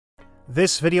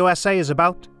This video essay is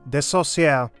about de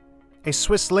Saussure, a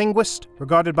Swiss linguist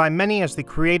regarded by many as the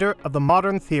creator of the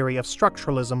modern theory of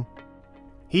structuralism.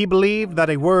 He believed that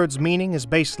a word's meaning is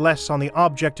based less on the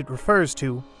object it refers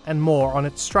to and more on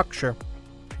its structure.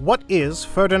 What is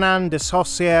Ferdinand de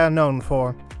Saussure known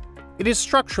for? It is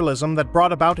structuralism that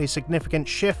brought about a significant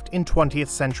shift in 20th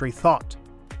century thought.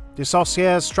 De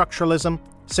Saussure's structuralism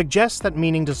suggests that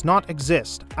meaning does not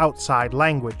exist outside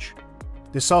language.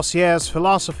 De Saussure's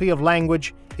philosophy of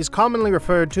language is commonly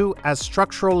referred to as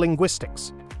structural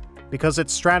linguistics, because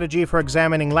its strategy for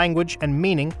examining language and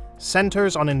meaning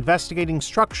centers on investigating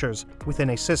structures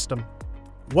within a system.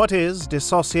 What is de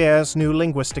Saussure's new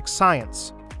linguistic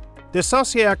science? De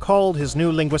Saussure called his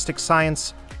new linguistic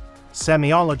science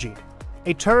semiology,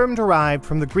 a term derived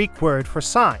from the Greek word for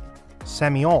sign,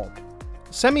 semiol.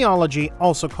 Semiology,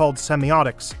 also called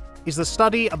semiotics, is the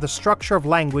study of the structure of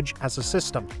language as a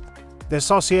system. De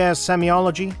Saussure's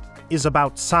semiology is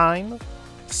about sign,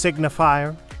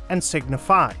 signifier, and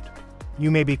signified. You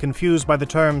may be confused by the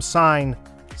terms sign,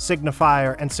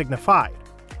 signifier, and signified.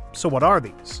 So what are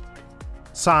these?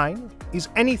 Sign is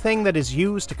anything that is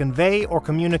used to convey or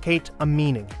communicate a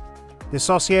meaning. De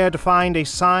Saussure defined a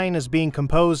sign as being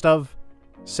composed of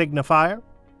signifier,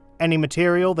 any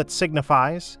material that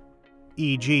signifies,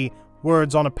 e.g.,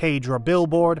 words on a page or a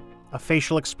billboard, a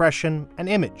facial expression, an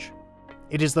image.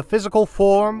 It is the physical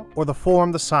form or the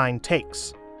form the sign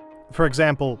takes. For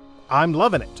example, "I'm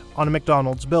loving it" on a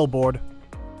McDonald's billboard.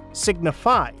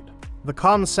 Signified, the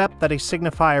concept that a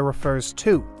signifier refers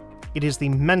to. It is the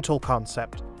mental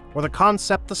concept, or the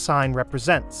concept the sign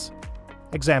represents.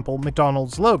 Example,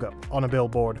 McDonald's logo on a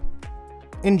billboard.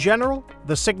 In general,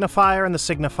 the signifier and the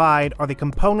signified are the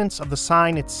components of the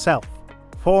sign itself,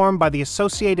 formed by the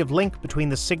associative link between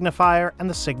the signifier and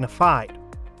the signified.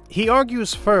 He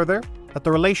argues further that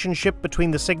the relationship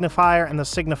between the signifier and the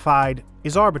signified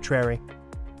is arbitrary.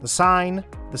 The sign,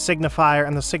 the signifier,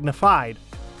 and the signified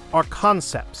are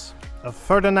concepts of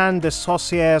Ferdinand de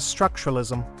Saussure's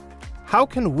structuralism. How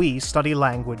can we study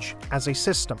language as a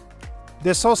system?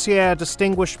 De Saussure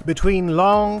distinguished between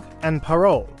langue and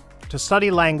parole to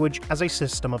study language as a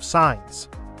system of signs.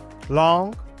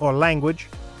 Langue, or language,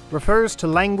 refers to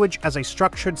language as a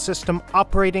structured system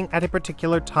operating at a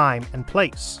particular time and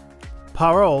place.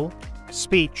 Parole,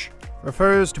 speech,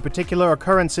 refers to particular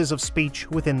occurrences of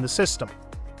speech within the system.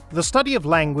 The study of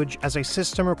language as a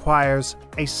system requires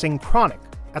a synchronic,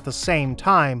 at the same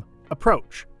time,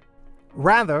 approach,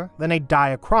 rather than a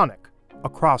diachronic,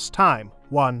 across time,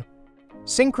 one.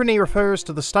 Synchrony refers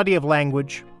to the study of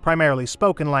language, primarily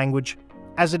spoken language,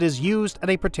 as it is used at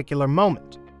a particular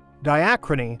moment.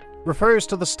 Diachrony refers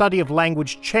to the study of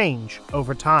language change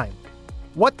over time.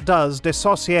 What does de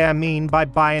Saussure mean by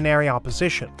binary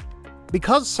opposition?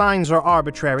 Because signs are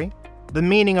arbitrary, the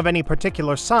meaning of any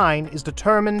particular sign is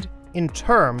determined in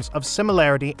terms of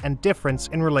similarity and difference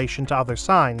in relation to other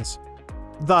signs.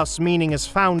 Thus, meaning is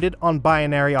founded on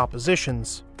binary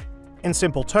oppositions. In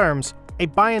simple terms, a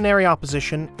binary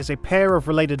opposition is a pair of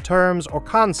related terms or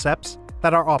concepts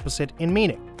that are opposite in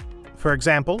meaning. For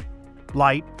example,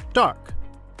 light, dark,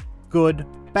 good,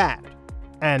 bad,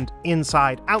 and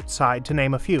inside, outside, to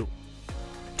name a few.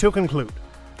 To conclude,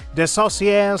 de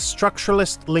Saussure's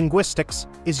structuralist linguistics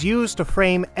is used to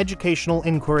frame educational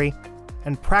inquiry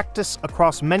and practice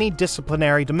across many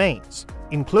disciplinary domains,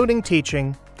 including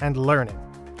teaching and learning.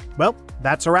 Well,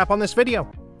 that's a wrap on this video.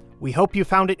 We hope you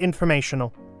found it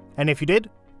informational, and if you did,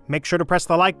 make sure to press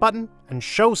the like button and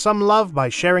show some love by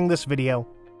sharing this video.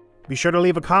 Be sure to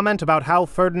leave a comment about how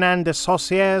Ferdinand de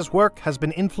Saussure's work has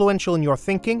been influential in your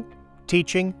thinking,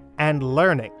 teaching, and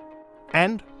learning.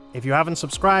 And if you haven't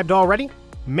subscribed already,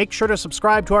 make sure to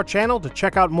subscribe to our channel to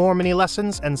check out more mini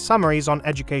lessons and summaries on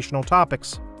educational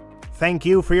topics. Thank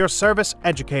you for your service,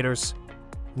 educators.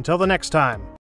 Until the next time.